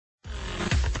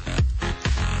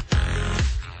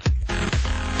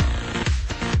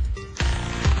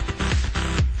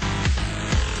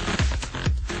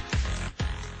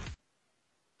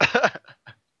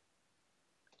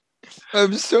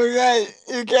I'm so glad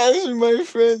you guys are my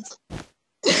friends.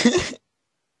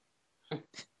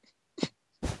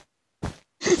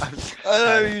 I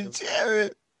love you,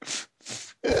 Jared.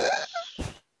 It's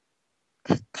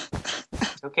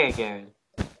okay, Garren.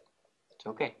 It's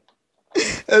okay.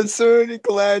 I'm so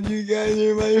glad you guys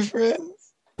are my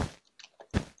friends.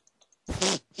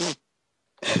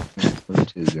 Me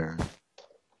too, Garren.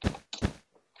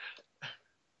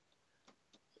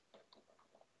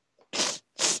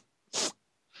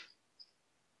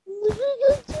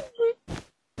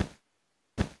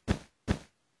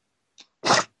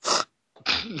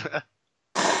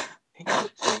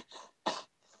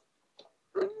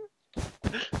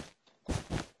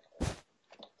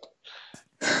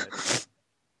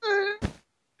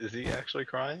 Is he actually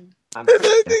crying? I'm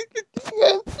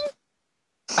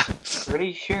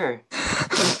pretty sure.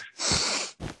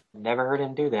 Never heard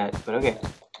him do that, but okay.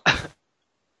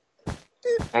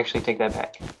 Actually, take that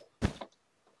back.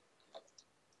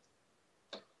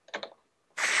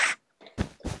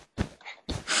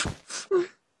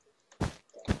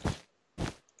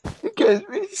 You guys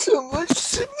mean so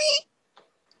much to me.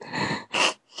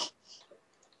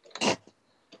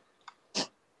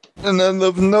 And I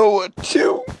love Noah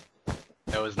too.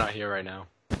 Noah's not here right now.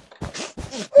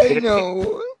 I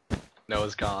know.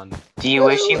 Noah's gone. Do you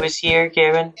wish he was here,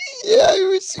 Garren? Yeah, I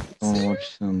wish. I'll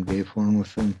watch some gay porn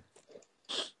with him.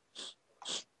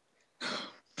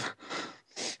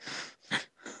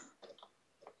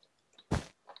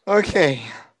 Okay.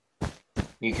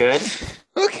 You good?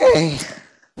 Okay.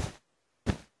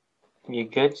 You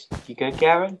good? You good,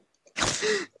 Garren?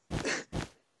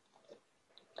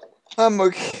 I'm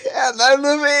okay. And I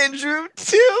love Andrew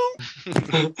too.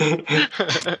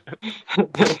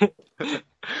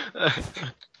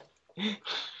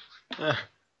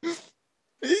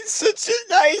 He's such a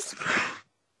nice.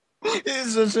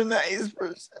 He's such a nice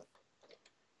person.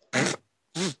 I'm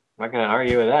not gonna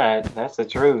argue with that. That's the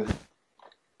truth.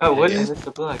 Oh, what is this?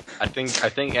 The blood? I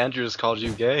think Andrew's called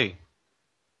you gay.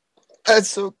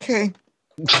 That's okay.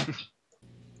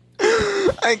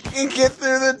 I can't get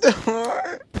through the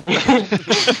door.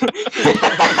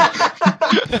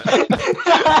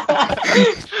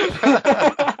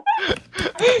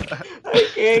 I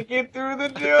can't get through the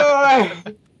door.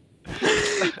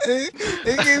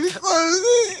 It keeps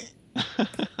closing.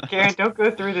 Garren, don't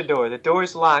go through the door. The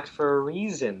door's locked for a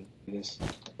reason.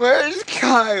 Where's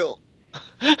Kyle?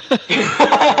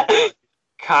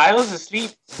 Kyle's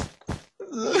asleep.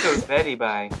 He goes Betty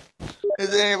by.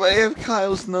 Does anybody have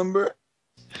Kyle's number?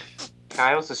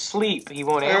 Kyle's asleep. He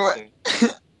won't answer.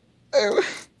 I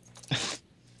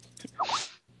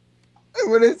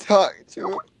want to talk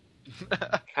to him.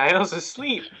 Kyle's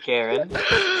asleep, Garren.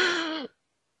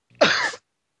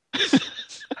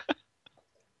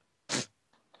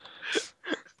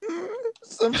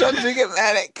 Sometimes we get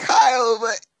mad at Kyle,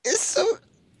 but it's so...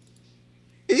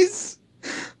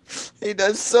 He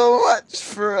does so much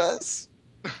for us.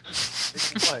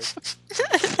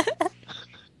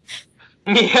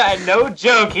 Yeah, no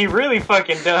joke. He really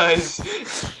fucking does.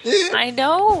 I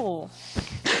know.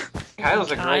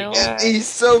 Kyle's a great Kyle. guy. He's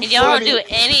so And y'all don't funny. do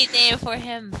anything for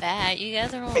him back. You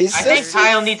guys are all He's I think so-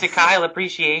 Kyle needs a Kyle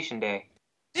Appreciation Day.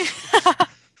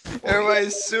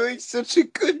 Everybody's doing such a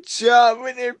good job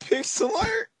with their pixel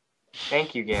art.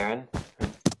 Thank you, Garren.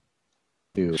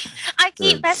 Dude. I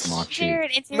keep Good messaging machi.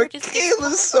 Jared and Jared just gets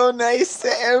Michaela's so nice to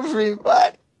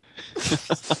everybody.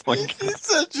 Oh my God. He's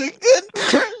such a good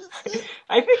person.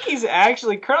 I think he's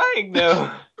actually crying though.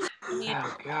 Yeah.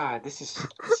 Oh god, this is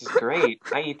great.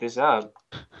 I eat this up.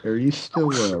 Are you still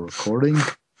recording?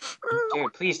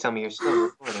 Jared, please tell me you're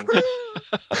still recording.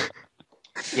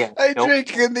 Yeah. I nope. drank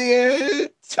the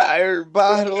entire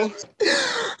bottle.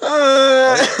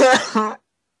 I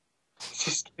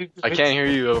can't hear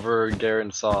you over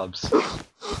Garren sobs. What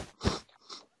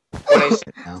I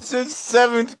said- Now. Since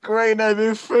 7th grade, I've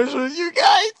been friends with you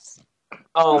guys.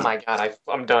 Oh my god,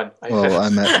 I'm done. Well, I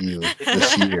met you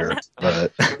this year,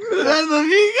 but I love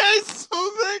you guys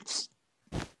so much.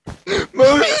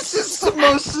 Maurice is the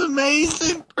most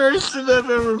amazing person I've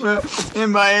ever met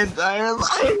in my entire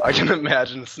life. I can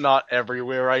imagine snot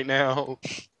everywhere right now.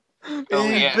 Oh,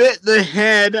 He yeah. bit the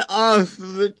head off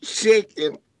the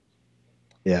chicken.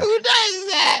 yeah, Who does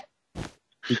that?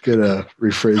 you could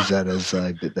rephrase that as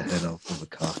I bit the head off of a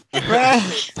cock.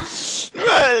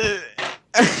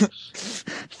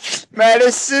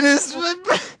 Madison is my...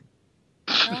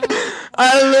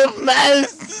 I love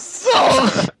Madison so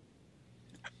much.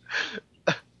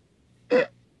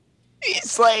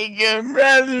 He's like a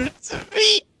brother to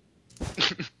me.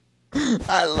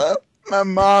 I love... My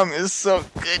mom is so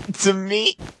good to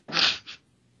me.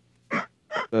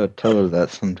 Tell her that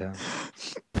sometime.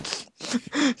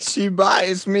 She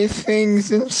buys me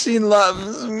things and she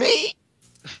loves me.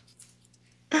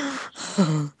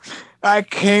 I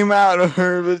came out of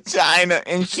her vagina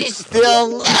and she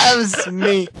still loves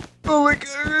me. Oh my god,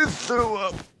 I'm gonna throw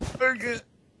up.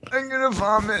 I'm gonna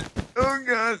vomit. Oh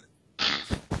god.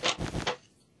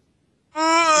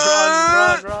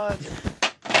 Run!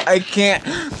 I can't.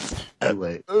 Too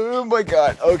late. Oh my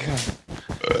god, okay.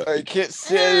 I can't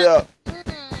stand up.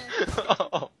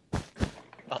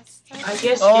 I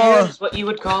guess Oh. Garren's what you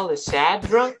would call a sad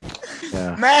drunk.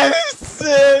 Yeah.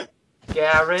 Madison!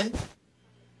 Garren,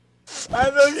 I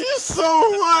love you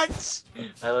so much!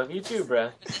 I love you too,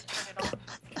 bruh.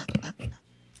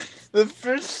 The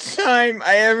first time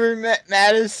I ever met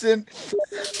Madison,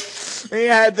 we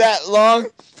had that long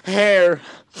hair,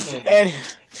 and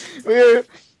we were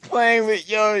playing with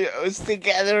yo-yos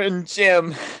together in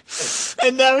gym,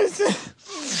 and that was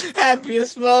the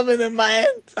happiest moment of my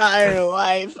entire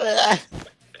life.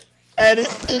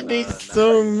 Madison means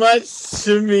so much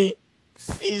to me.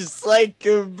 He's like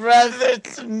a brother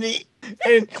to me,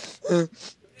 and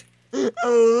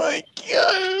oh my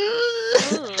god.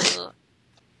 Ooh.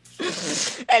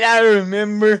 And I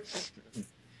remember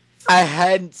I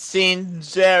hadn't seen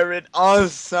Jared all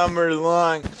summer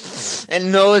long.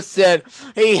 And Noah said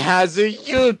he has a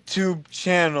YouTube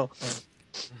channel.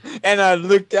 And I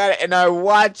looked at it and I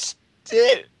watched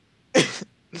it.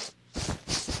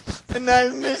 And I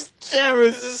miss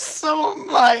Jared so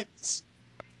much.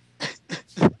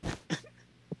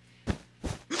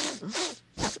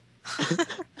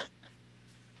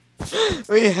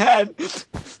 We had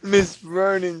Miss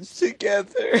Vernon's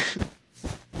together.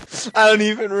 I don't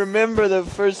even remember the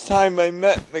first time I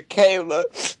met Michaela.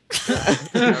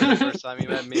 The first time you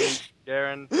met me,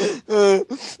 Garren. But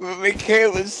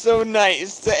Michaela's so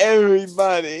nice to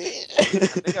everybody. I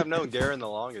think I've known Garren the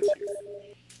longest here.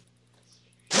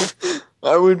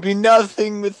 I would be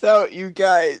nothing without you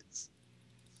guys.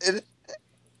 And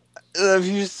I love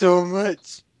you so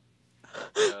much.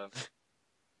 Yeah.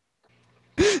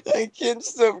 I can't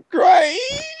stop crying.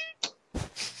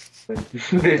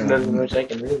 There's nothing much I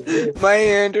can really do. My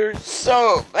hand hurts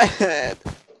so bad.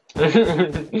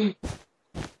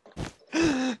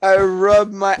 I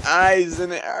rubbed my eyes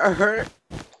and it hurt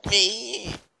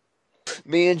me.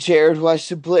 Me and Jared watched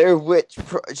the Blair Witch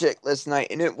Project last night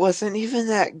and it wasn't even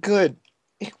that good.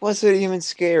 It wasn't even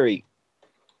scary.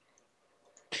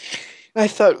 I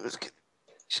thought it was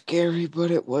scary, but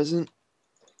it wasn't.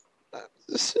 I'm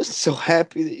just so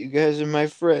happy that you guys are my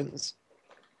friends.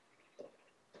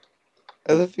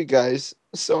 I love you guys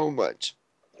so much.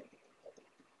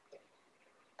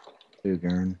 Too,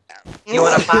 Garren. You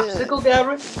want a popsicle,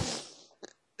 Garren?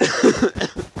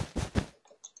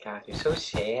 God, you're so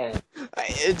sad. I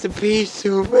had to pee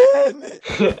so bad.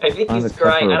 I think On he's the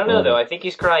crying. cover I don't know of though. I think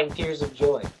he's crying tears of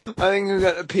joy. I think I'm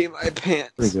gonna pee my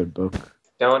pants. Pretty good book.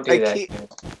 Don't do I that. keep- Garren.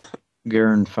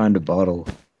 Garren, find a bottle.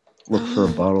 Look for a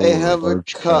bottle. They or have a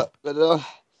large cup, but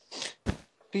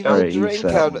people Alright, use drink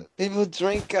that out. one. People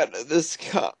drink out of this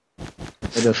cup.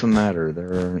 It doesn't matter.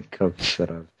 There aren't cups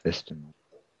that I've pissed in.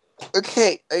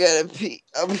 Okay, I gotta pee.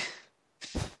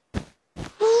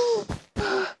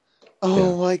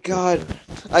 Oh my god,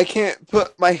 I can't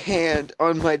put my hand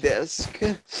on my desk.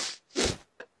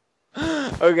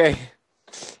 Okay,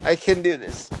 I can do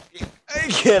this. I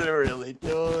can really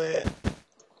do it.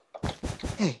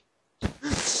 Hey.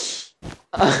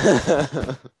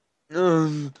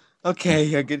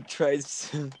 Okay, I could try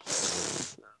some.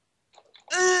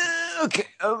 Okay,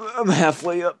 I'm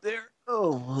halfway up there.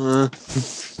 Oh,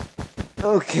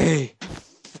 okay.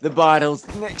 The bottle's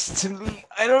next to me.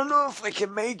 I don't know if I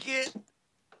can make it.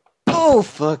 Oh,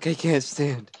 fuck, I can't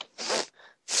stand.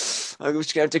 I'm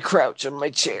just gonna have to crouch on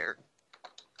my chair.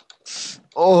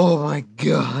 Oh my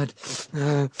god.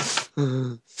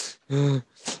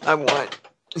 I want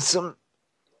some.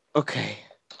 Okay.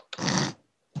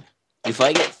 If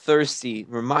I get thirsty,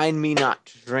 remind me not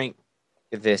to drink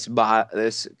this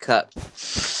cup.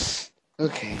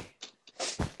 Okay.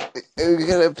 We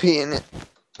gotta pee in it.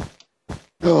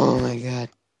 Oh my god.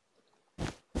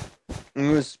 I'm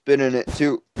gonna spit in it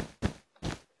too.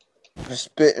 I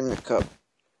spit in the cup.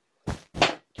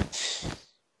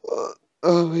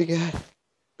 Oh my god.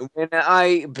 When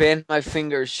I bend my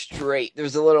fingers straight,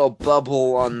 there's a little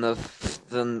bubble on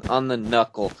the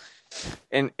knuckle.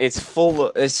 And it's full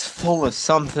of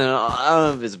something. I don't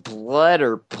know if it's blood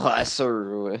or pus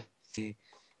or.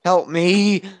 Help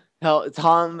me! Help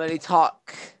somebody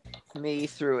talk me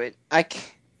through it. I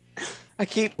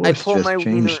pull my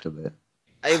wiener. changed a bit.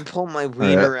 I pull my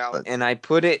wiener Alright, out but- and I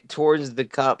put it towards the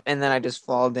cup and then I just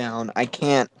fall down. I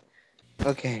can't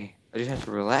Okay, I just have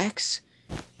to relax.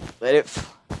 Let it.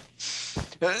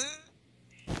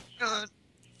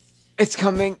 It's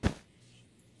coming.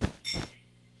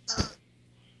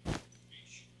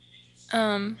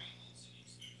 Uh,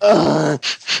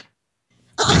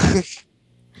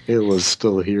 It was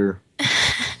still here.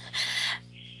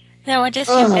 No, I just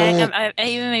came back. I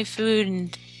even made food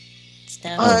and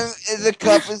stuff. The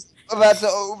cup is about to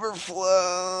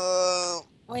overflow.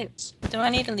 Wait, do I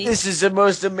need to leave? This is the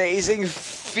most amazing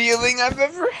feeling I've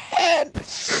ever had.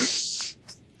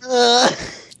 Uh,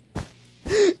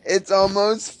 it's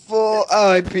almost full.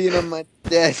 Oh, I peed on my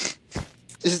desk.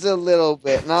 Just a little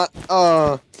bit. Not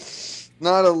a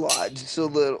lot. Just a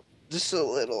little. Just a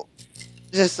little.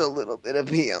 Just a little bit of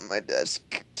pee on my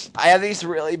desk. I have these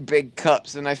really big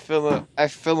cups, and I fill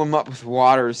them up with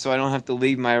water, so I don't have to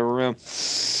leave my room.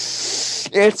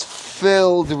 It's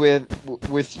filled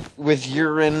with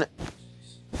urine,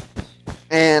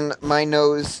 and my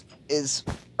nose is.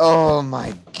 Oh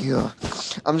my god!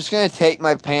 I'm just gonna take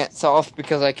my pants off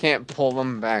because I can't pull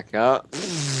them back up.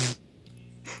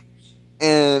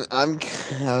 And I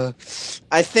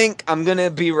think I'm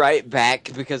gonna be right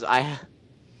back because I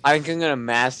think I'm gonna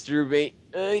masturbate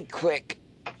quick.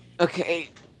 Okay,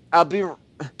 I'll be.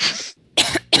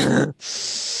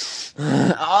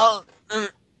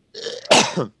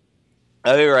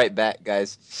 I'll be right back,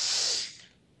 guys.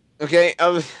 Okay,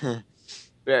 I'll be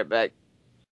right back.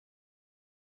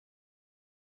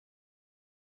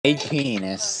 A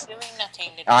penis.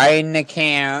 In the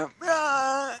camera,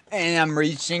 and I'm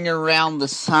reaching around the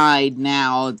side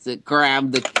now to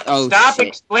grab the. Oh, Stop shit.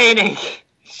 explaining.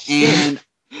 And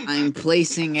I'm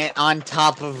placing it on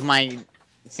top of my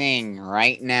thing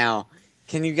right now.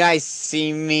 Can you guys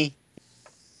see me?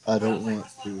 I don't want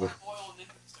to.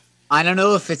 I don't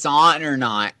know if it's on or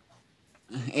not.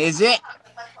 Is it?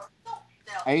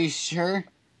 Are you sure?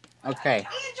 Okay.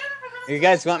 You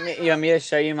guys want me to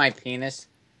show you my penis?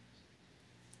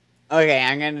 Okay,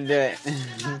 I'm gonna do it.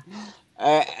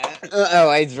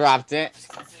 I dropped it.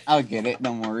 I'll get it,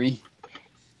 don't worry.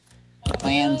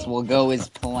 Plans will go as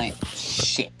planned.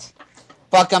 Shit.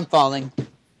 Fuck, I'm falling.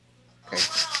 Okay.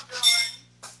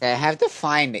 Okay, I have to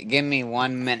find it. Give me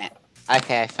 1 minute.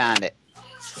 Okay, I found it.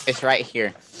 It's right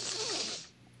here.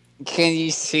 Can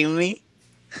you see me?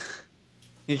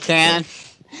 You can?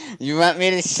 You want me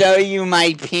to show you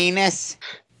my penis?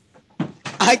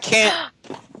 I can't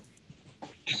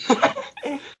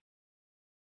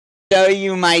show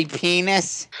you my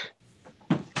penis.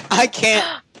 I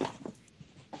can't.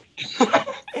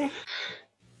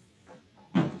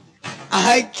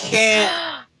 I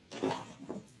can't.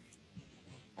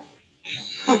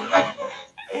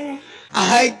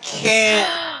 I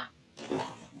can't.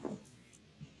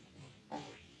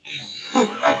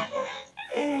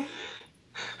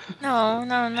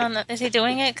 No. Is he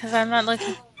doing it? Because I'm not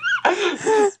looking.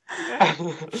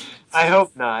 I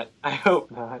hope not. I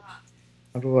hope not.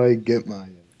 How do I get my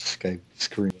Skype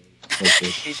screen like this?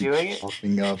 Is he doing it?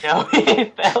 Popping up. No,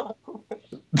 it fell.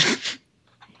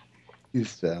 You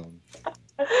sound.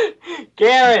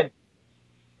 Garren!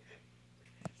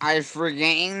 I've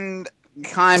regained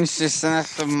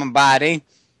consciousness of my body,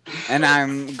 and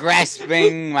I'm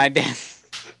grasping my death.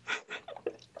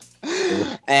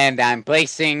 And I'm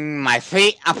placing my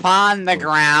feet upon the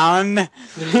ground,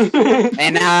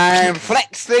 and I'm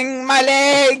flexing my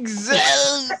legs.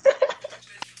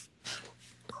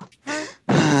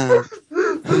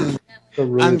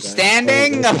 I'm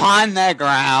standing upon the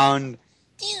ground.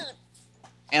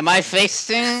 Am I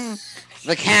facing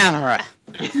the camera?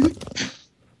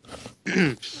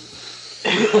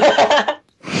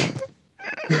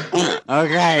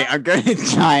 Okay, I'm gonna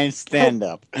try and stand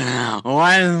up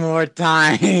one more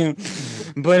time.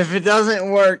 But if it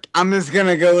doesn't work, I'm just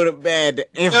gonna go to bed.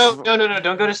 No,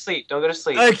 don't go to sleep. Don't go to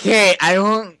sleep. Okay, I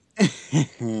won't.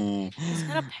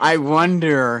 I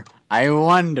wonder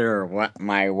what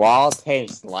my wall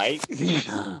tastes like.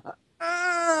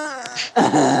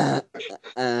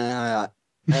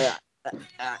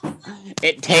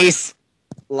 It tastes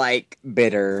like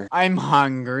bitter. I'm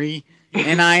hungry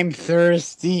and I'm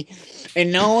thirsty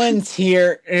and no one's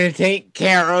here to take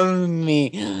care of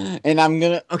me. And I'm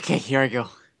gonna. Okay, here I go.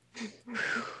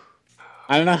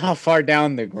 I don't know how far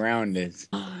down the ground is.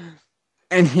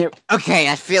 And here. Okay,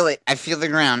 I feel it. I feel the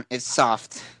ground. It's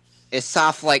soft. It's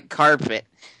soft like carpet.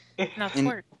 No,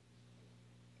 twerk.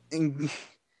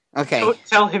 Okay. Don't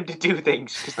tell him to do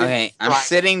things. Okay, I'm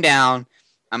sitting down.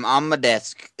 I'm on my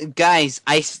desk. Guys,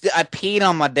 I peed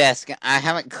on my desk. I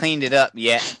haven't cleaned it up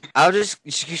yet. I'll just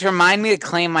remind me to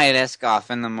clean my desk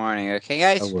off in the morning, okay,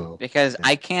 guys? I will. Because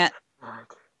I can't.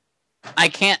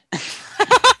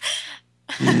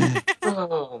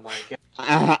 Oh my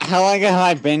god. How long have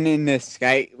I been in this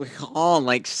Skype call?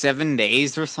 Like 7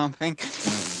 days or something?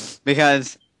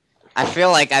 Because I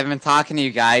feel like I've been talking to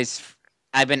you guys.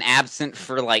 I've been absent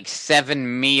for like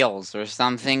 7 meals or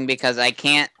something because I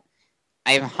can't.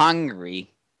 I'm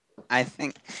hungry. I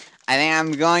think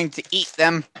I'm going to eat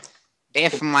them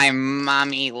if my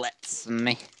mommy lets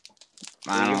me.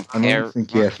 I don't I care don't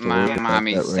think you what have to my worry about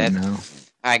mommy that said. right now.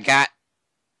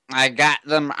 I got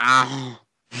them.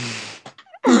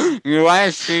 You want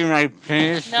to see my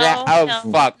penis? No, Oh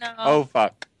no, fuck! no. Oh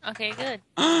fuck! Okay, good.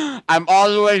 I'm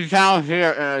all the way down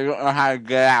here and I don't know how to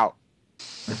get out.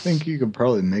 I think you could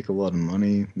probably make a lot of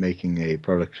money making a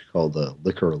product called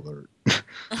Liquor Alert.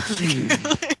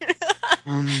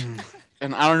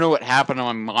 And I don't know what happened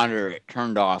on my monitor. It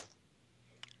turned off.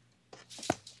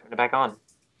 Turn it back on.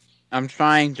 I'm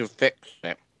trying to fix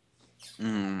it.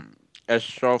 It's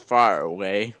so far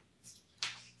away.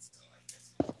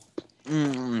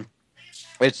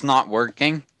 It's not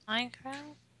working. Minecraft?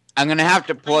 I'm gonna have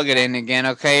to plug it in again,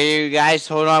 okay, you guys?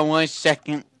 Hold on 1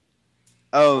 second.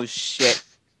 Oh, shit.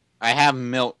 I have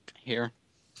milk here.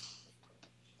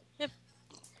 Yep.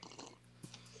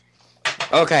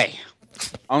 Okay.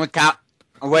 On the count.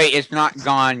 Wait, it's not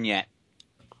gone yet.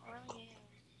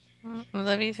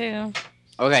 Love you too.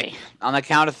 Okay, on the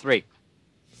count of 3.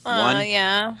 1,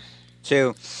 Yeah.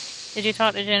 2. Did you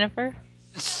talk to Jennifer?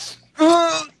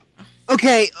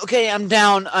 Okay, I'm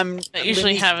down. I'm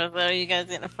usually beneath, have it though. You guys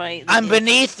in a fight. I'm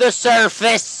beneath the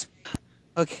surface.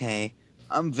 Okay,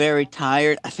 I'm very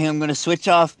tired. I think I'm gonna switch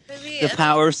off the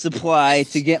power supply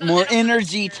to get more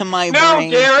energy to my No,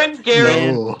 brain.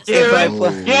 Garren! No.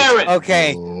 Garren!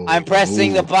 Okay, I'm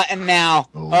pressing the button now.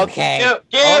 No. Okay. No,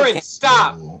 Garren, Okay.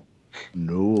 stop!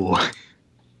 No.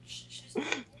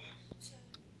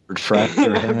 Retract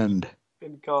your hand.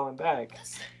 Didn't call him back.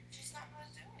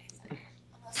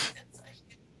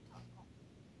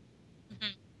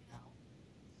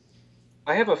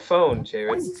 I have a phone,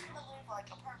 Jared.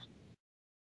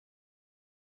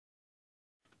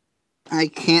 I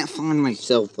can't find my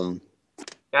cell phone.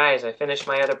 Guys, I finished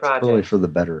my other Probably project. for the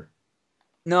better.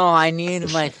 No, I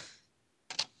need my.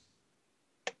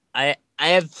 I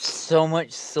have so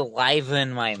much saliva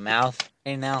in my mouth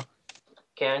right now.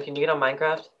 Karen, can you get on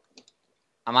Minecraft?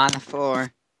 I'm on the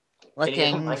floor, Can you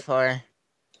get on looking Minecraft? for.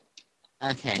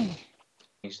 Okay.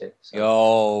 Used it, so.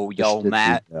 Yo, Just did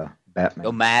Matt. the, Batman.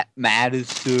 Yo, Matt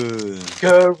is good.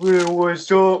 Karen,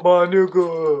 what's up, my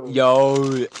nigga?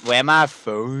 Yo, where my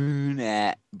phone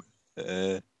at?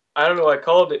 I don't know, I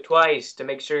called it twice to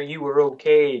make sure you were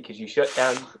okay, because you shut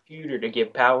down your computer to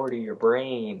give power to your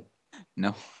brain.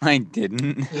 No, I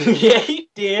didn't. Yeah, you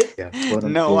did. Yeah, quote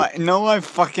No, unquote. I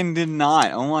fucking did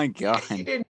not. Oh my god. You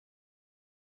did.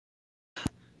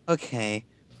 Okay,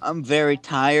 I'm very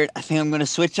tired. I think I'm gonna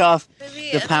switch off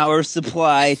the power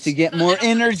supply to get more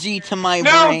energy to my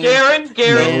No, brain. Garren!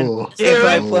 No.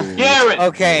 Garren! Garren!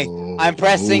 Okay, I'm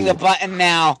pressing the button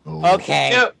now.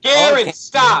 Okay. No, Garren, Okay.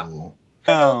 stop! No.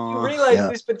 I don't know if you realize Yeah.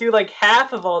 this, but through like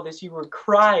half of all this, you were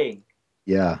crying.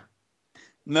 Yeah.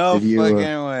 No Did you,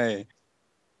 fucking way.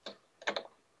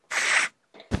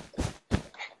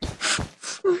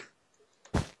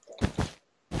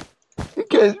 You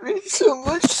guys mean so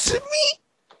much to me.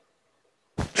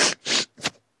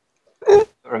 I don't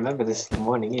remember this in the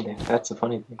morning either. That's the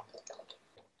funny thing.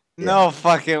 No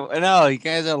fucking no, you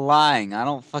guys are lying. I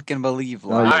don't fucking believe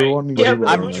No, lies. you're one Yeah, good but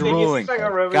I'm the one. thing is, drooling. it's not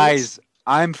gonna remember Guys,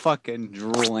 I'm fucking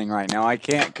drooling right now. I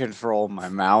can't control my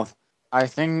mouth. I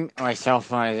think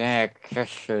myself on a kiss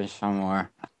you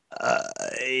somewhere.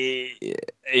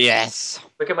 Yes.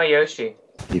 Look at my Yoshi.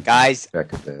 Keep Guys,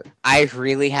 track of that. I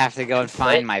really have to go and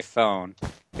find What? my phone.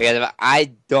 Because if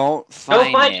I don't Go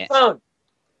find find it. your phone.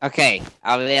 Okay,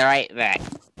 I'll be right back.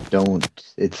 Don't.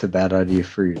 It's a bad idea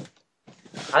for you.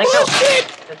 I think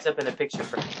that ends up in a picture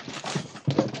frame.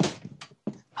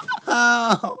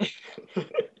 Oh.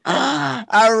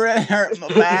 I really hurt my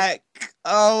back.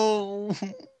 Oh.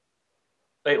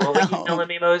 Wait, what were you telling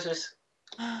me, Moses?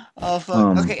 Oh,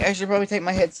 fuck. Okay, I should probably take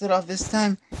my headset off this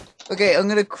time. Okay, I'm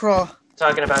gonna crawl.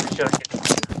 Talking about the show.